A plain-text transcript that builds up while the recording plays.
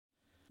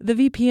The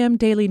VPM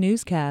Daily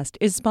Newscast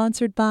is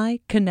sponsored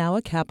by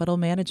Kanawha Capital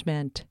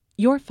Management.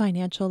 Your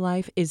financial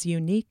life is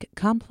unique,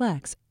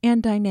 complex,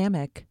 and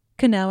dynamic.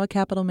 Kanawha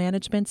Capital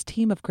Management's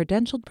team of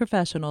credentialed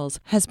professionals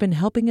has been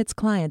helping its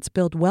clients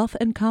build wealth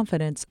and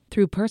confidence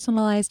through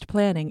personalized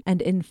planning and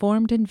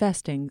informed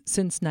investing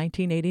since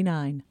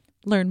 1989.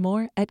 Learn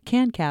more at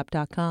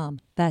cancap.com.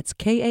 That's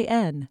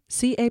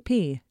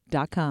KANCAP.com.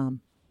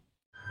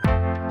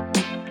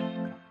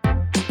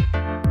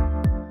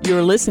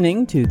 You're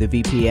listening to the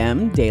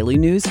VPM Daily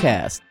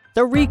Newscast,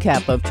 the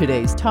recap of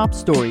today's top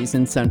stories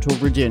in Central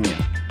Virginia.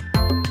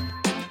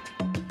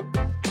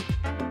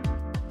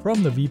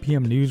 From the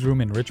VPM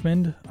Newsroom in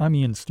Richmond, I'm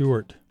Ian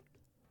Stewart.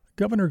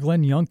 Governor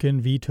Glenn Youngkin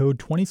vetoed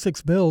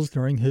 26 bills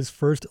during his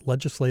first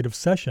legislative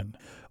session,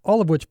 all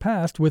of which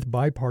passed with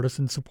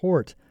bipartisan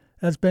support.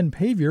 As Ben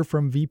Pavier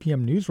from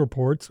VPM News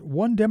reports,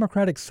 one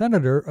Democratic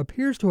senator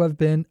appears to have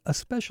been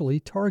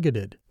especially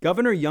targeted.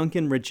 Governor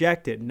Youngkin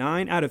rejected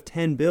 9 out of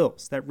 10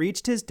 bills that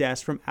reached his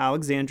desk from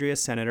Alexandria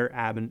Senator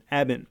Abin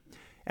Ebbin.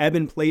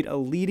 Ebbin played a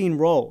leading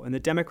role in the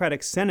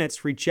Democratic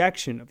Senate's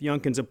rejection of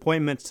Youngkin's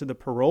appointments to the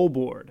parole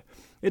board.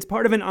 It's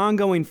part of an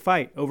ongoing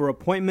fight over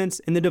appointments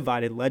in the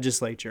divided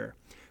legislature.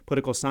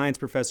 Political science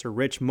professor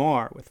Rich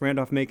Marr with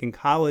Randolph-Macon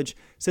College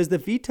says the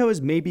veto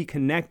is maybe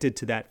connected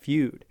to that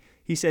feud.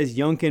 He says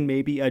Youngkin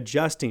may be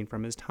adjusting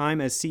from his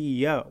time as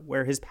CEO,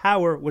 where his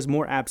power was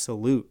more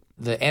absolute.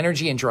 The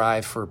energy and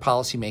drive for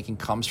policymaking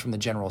comes from the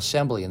General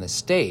Assembly in the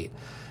state,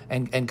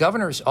 and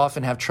governors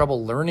often have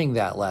trouble learning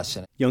that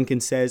lesson.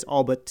 Youngkin says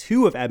all but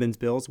 2 of Ebbin's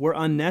bills were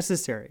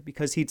unnecessary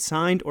because he'd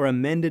signed or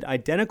amended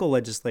identical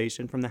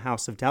legislation from the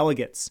House of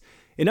Delegates.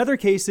 In other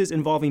cases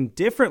involving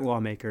different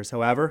lawmakers,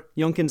 however,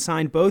 Youngkin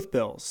signed both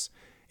bills.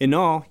 In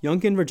all,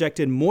 Youngkin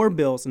rejected more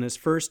bills in his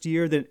first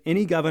year than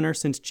any governor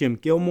since Jim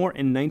Gilmore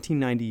in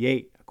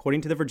 1998,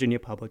 according to the Virginia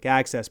Public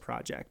Access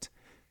Project.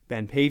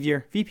 Ben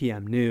Pavier,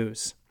 VPM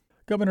News.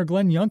 Governor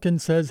Glenn Youngkin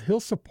says he'll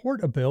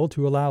support a bill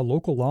to allow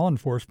local law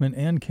enforcement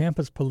and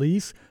campus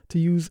police to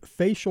use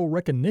facial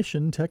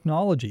recognition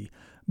technology.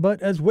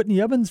 But as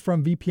Whitney Evans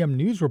from VPM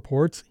News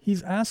reports,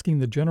 he's asking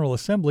the General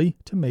Assembly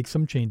to make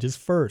some changes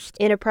first.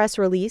 In a press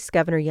release,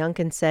 Governor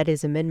Youngkin said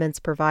his amendments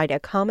provide a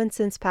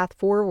common-sense path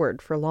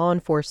forward for law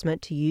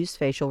enforcement to use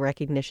facial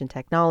recognition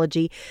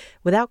technology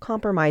without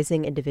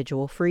compromising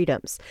individual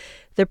freedoms.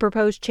 The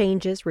proposed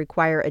changes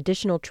require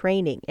additional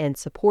training and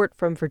support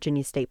from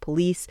Virginia State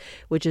Police,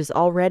 which is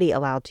already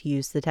allowed to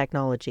use the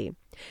technology.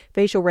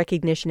 Facial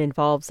recognition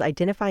involves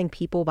identifying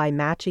people by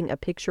matching a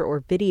picture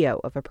or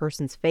video of a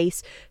person's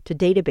face to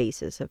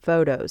databases of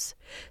photos.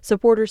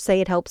 Supporters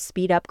say it helps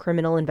speed up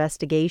criminal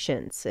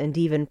investigations and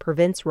even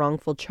prevents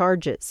wrongful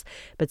charges,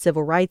 but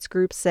civil rights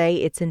groups say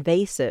it's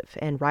invasive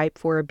and ripe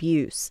for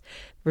abuse.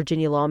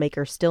 Virginia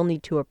lawmakers still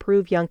need to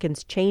approve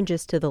Youngkin's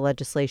changes to the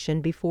legislation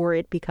before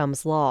it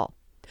becomes law.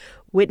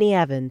 Whitney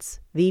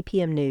Evans,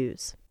 VPM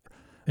News.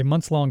 A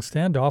months-long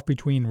standoff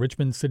between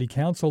Richmond City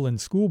Council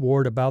and school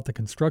board about the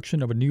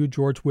construction of a new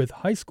George Wythe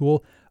High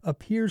School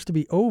appears to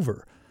be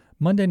over.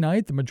 Monday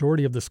night, the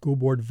majority of the school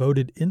board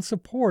voted in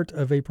support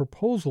of a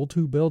proposal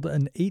to build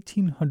an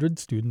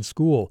 1,800-student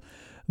school.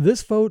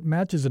 This vote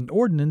matches an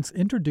ordinance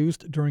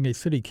introduced during a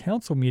city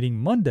council meeting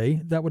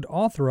Monday that would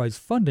authorize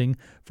funding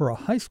for a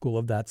high school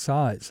of that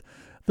size.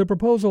 The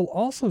proposal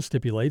also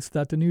stipulates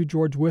that the new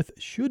George Wythe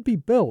should be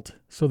built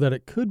so that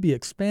it could be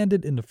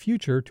expanded in the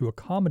future to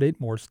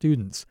accommodate more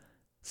students.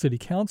 City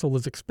Council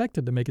is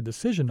expected to make a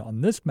decision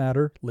on this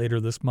matter later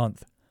this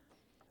month.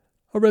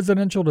 A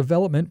residential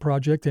development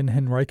project in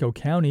Henrico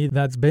County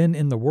that's been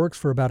in the works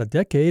for about a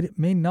decade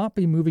may not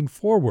be moving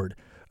forward.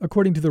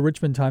 According to the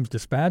Richmond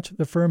Times-Dispatch,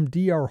 the firm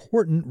D.R.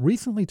 Horton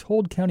recently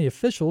told county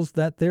officials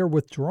that they're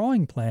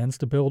withdrawing plans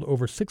to build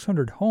over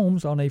 600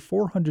 homes on a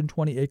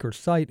 420-acre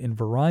site in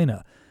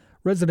Varina.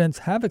 Residents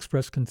have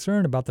expressed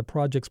concern about the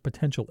project's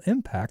potential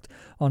impact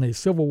on a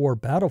Civil War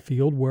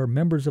battlefield where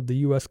members of the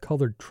U.S.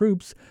 colored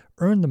troops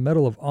earned the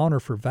Medal of Honor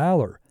for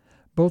Valor.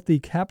 Both the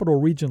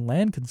Capital Region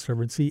Land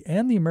Conservancy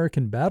and the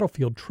American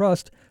Battlefield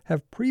Trust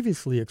have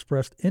previously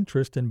expressed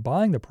interest in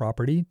buying the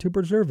property to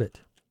preserve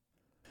it.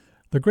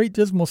 The Great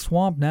Dismal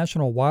Swamp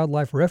National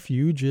Wildlife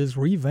Refuge is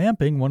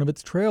revamping one of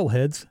its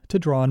trailheads to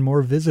draw in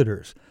more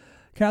visitors.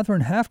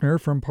 Catherine Hafner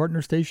from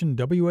partner station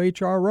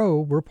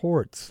WHRO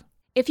reports.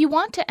 If you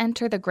want to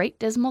enter the Great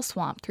Dismal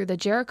Swamp through the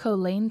Jericho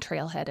Lane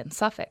trailhead in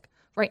Suffolk,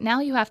 right now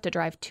you have to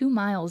drive 2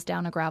 miles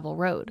down a gravel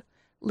road.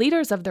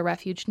 Leaders of the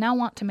refuge now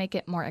want to make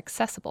it more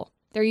accessible.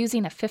 They're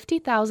using a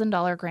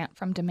 $50,000 grant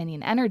from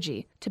Dominion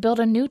Energy to build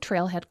a new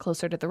trailhead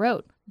closer to the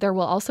road. There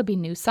will also be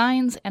new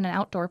signs and an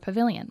outdoor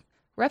pavilion.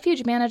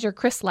 Refuge manager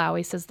Chris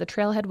Lowy says the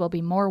trailhead will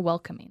be more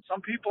welcoming. Some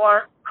people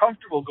aren't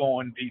comfortable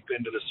going deep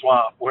into the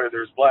swamp where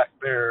there's black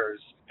bears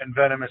and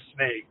venomous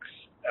snakes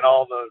and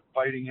all the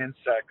biting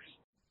insects.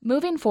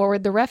 Moving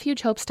forward, the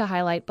refuge hopes to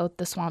highlight both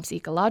the swamp's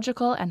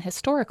ecological and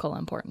historical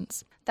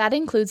importance. That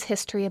includes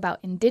history about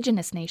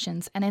indigenous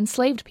nations and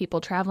enslaved people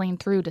traveling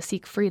through to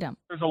seek freedom.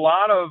 There's a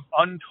lot of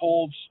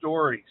untold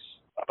stories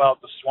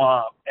about the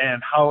swamp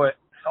and how it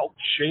helped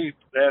shape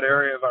that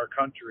area of our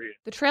country.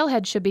 The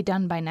trailhead should be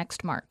done by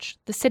next March.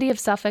 The city of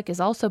Suffolk is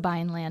also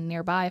buying land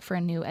nearby for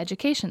a new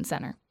education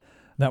center.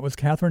 That was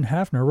Catherine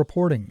Hafner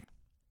reporting.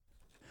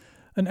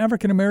 An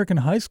African-American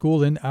high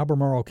school in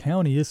Albemarle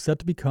County is set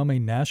to become a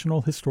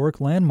National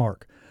Historic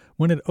Landmark.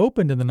 When it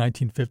opened in the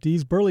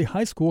 1950s, Burley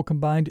High School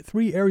combined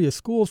 3 area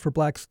schools for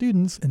black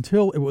students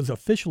until it was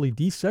officially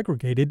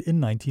desegregated in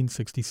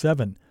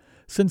 1967.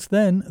 Since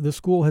then, the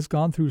school has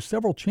gone through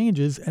several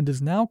changes and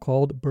is now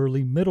called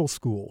Burley Middle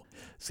School.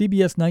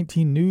 CBS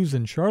 19 News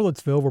in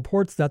Charlottesville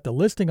reports that the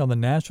listing on the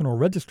National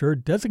Register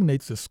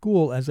designates the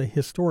school as a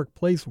historic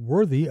place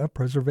worthy of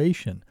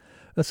preservation.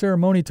 A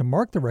ceremony to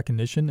mark the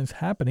recognition is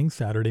happening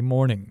Saturday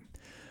morning.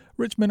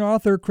 Richmond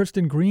author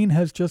Kristen Green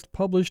has just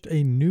published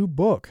a new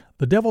book,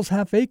 The Devil's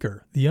Half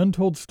Acre, the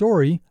untold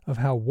story of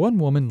how one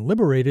woman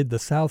liberated the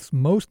South's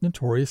most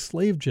notorious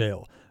slave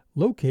jail,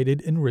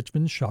 located in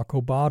Richmond's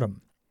Shockoe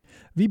Bottom.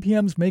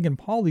 VPM's Megan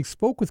Pauley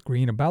spoke with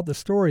Green about the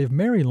story of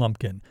Mary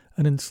Lumpkin,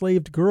 an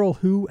enslaved girl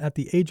who, at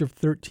the age of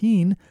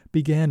 13,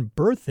 began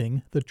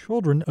birthing the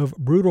children of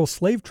brutal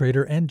slave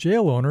trader and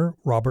jail owner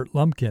Robert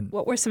Lumpkin.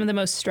 What were some of the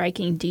most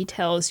striking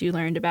details you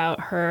learned about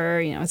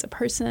her, as a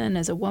person,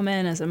 as a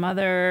woman, as a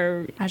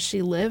mother, as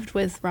she lived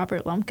with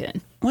Robert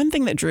Lumpkin? One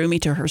thing that drew me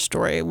to her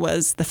story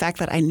was the fact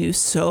that I knew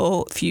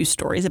so few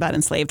stories about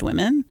enslaved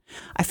women.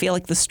 I feel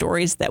like the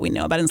stories that we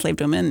know about enslaved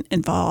women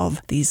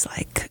involve these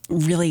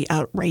really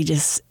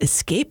outrageous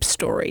escape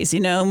stories,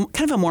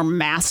 kind of a more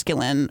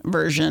masculine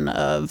version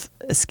of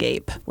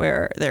escape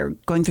where they're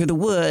going through the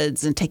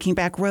woods and taking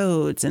back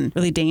roads and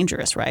really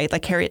dangerous, right?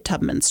 Like Harriet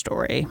Tubman's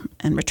story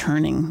and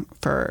returning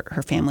for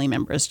her family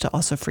members to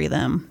also free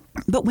them.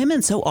 But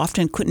women so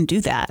often couldn't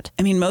do that.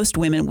 Most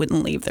women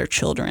wouldn't leave their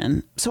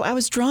children. So I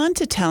was drawn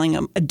to telling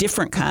a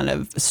different kind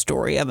of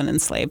story of an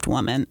enslaved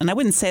woman. And I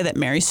wouldn't say that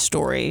Mary's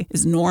story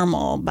is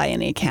normal by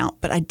any account,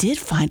 but I did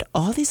find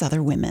all these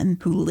other women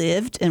who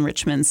lived in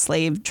Richmond's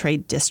slave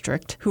trade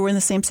district who were in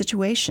the same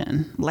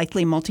situation,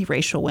 likely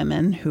multiracial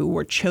women who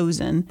were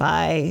chosen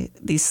by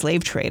these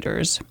slave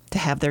traders to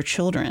have their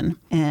children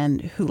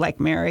and who, like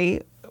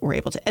Mary, were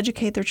able to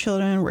educate their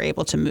children, were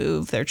able to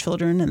move their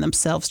children and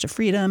themselves to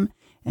freedom,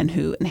 and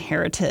who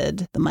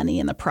inherited the money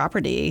and the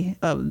property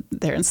of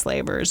their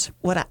enslavers.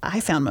 What I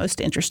found most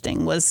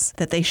interesting was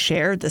that they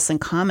shared this in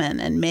common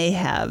and may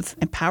have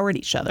empowered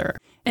each other.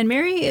 And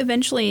Mary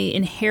eventually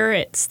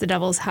inherits the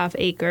Devil's Half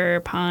Acre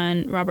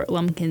upon Robert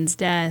Lumpkin's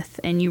death,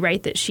 and you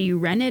write that she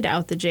rented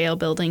out the jail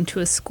building to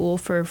a school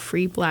for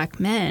free black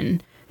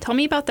men. Tell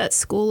me about that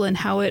school and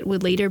how it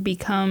would later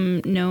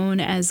become known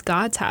as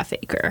God's Half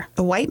Acre.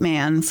 A white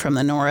man from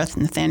the North,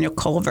 Nathaniel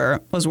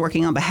Culver, was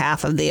working on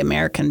behalf of the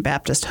American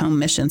Baptist Home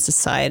Mission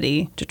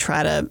Society to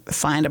try to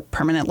find a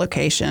permanent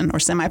location or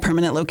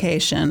semi-permanent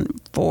location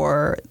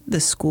for the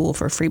school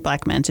for free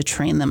black men to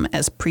train them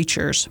as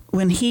preachers.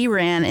 When he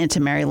ran into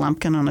Mary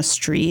Lumpkin on a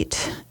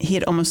street, he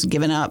had almost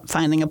given up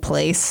finding a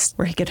place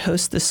where he could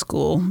host the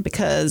school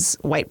because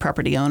white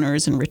property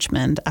owners in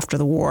Richmond after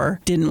the war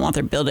didn't want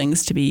their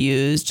buildings to be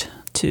used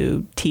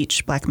to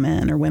teach black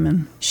men or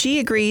women. She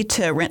agreed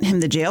to rent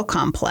him the jail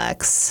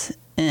complex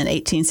in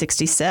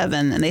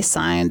 1867, and they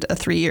signed a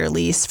 3-year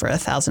lease for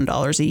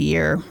 $1,000 a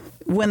year.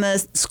 When the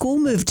school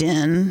moved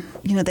in,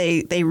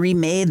 they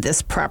remade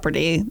this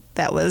property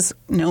that was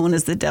known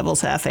as the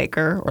Devil's Half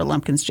Acre or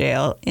Lumpkin's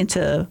Jail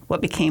into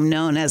what became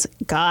known as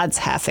God's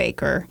Half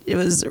Acre. It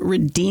was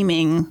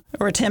redeeming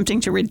or attempting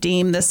to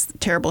redeem this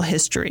terrible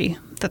history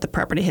that the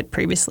property had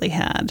previously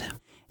had.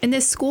 And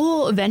this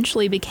school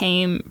eventually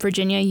became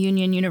Virginia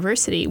Union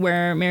University,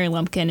 where Mary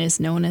Lumpkin is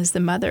known as the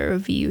mother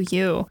of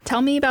VUU.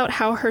 Tell me about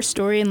how her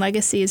story and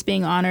legacy is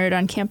being honored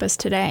on campus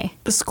today.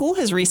 The school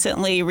has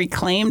recently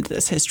reclaimed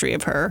this history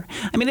of her.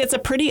 It's a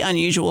pretty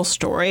unusual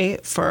story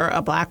for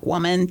a black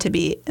woman to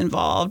be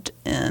involved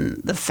in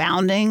the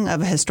founding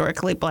of a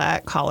historically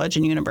black college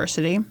and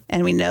university.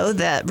 And we know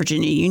that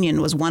Virginia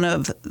Union was one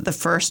of the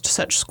first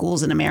such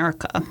schools in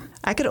America.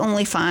 I could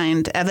only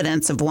find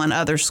evidence of one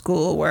other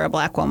school where a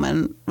black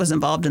woman was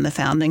involved in the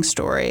founding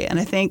story. And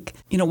I think,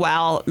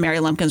 while Mary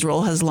Lumpkin's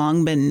role has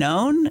long been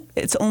known,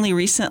 it's only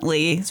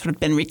recently sort of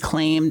been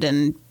reclaimed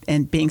and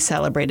being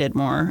celebrated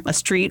more. A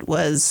street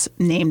was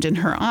named in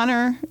her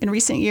honor in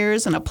recent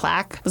years, and a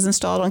plaque was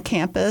installed on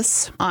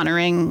campus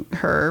honoring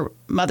her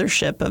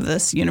mothership of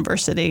this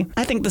university.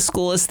 I think the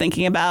school is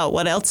thinking about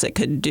what else it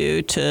could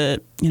do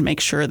to make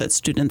sure that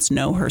students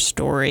know her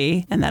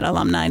story and that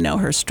alumni know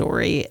her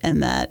story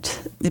and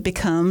that it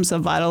becomes a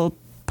vital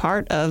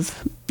part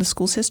of the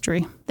school's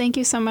history. Thank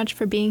you so much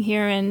for being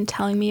here and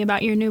telling me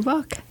about your new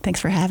book. Thanks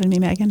for having me,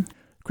 Megan.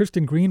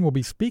 Kristen Green will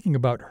be speaking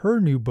about her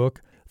new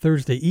book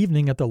Thursday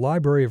evening at the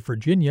Library of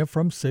Virginia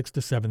from 6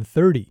 to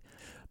 7:30.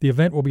 The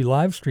event will be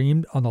live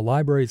streamed on the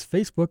library's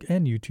Facebook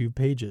and YouTube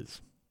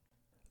pages.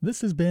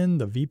 This has been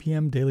the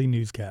VPM Daily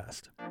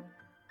Newscast.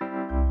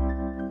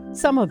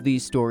 Some of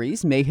these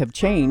stories may have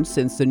changed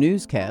since the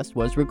newscast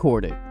was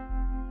recorded.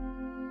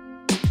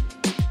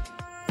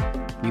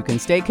 You can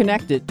stay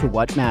connected to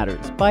what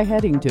matters by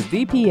heading to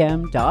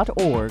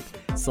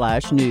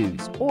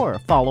vpm.org/news or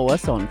follow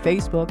us on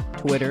Facebook,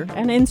 Twitter,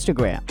 and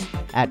Instagram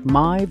at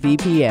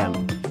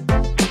MyVPM.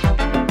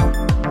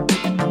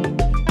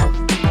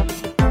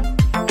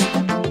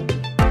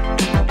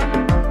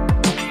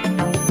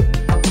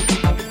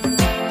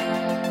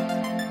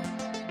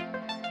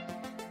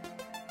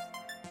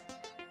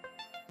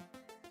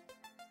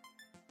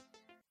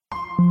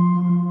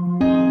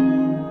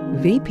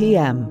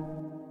 VPM.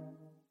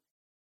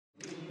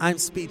 I'm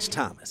Speech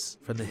Thomas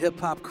from the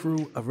hip-hop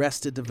crew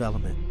Arrested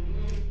Development.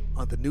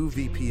 On the new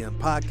VPM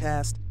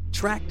podcast,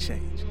 Track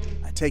Change,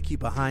 I take you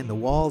behind the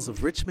walls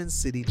of Richmond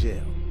City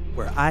Jail,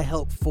 where I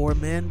help 4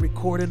 men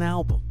record an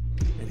album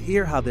and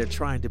hear how they're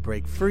trying to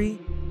break free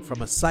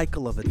from a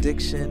cycle of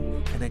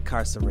addiction and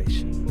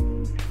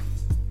incarceration.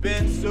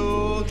 Been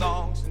so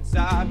long since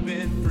I've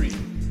been free.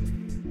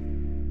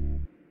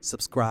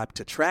 Subscribe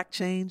to Track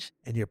Change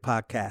in your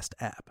podcast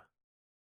app.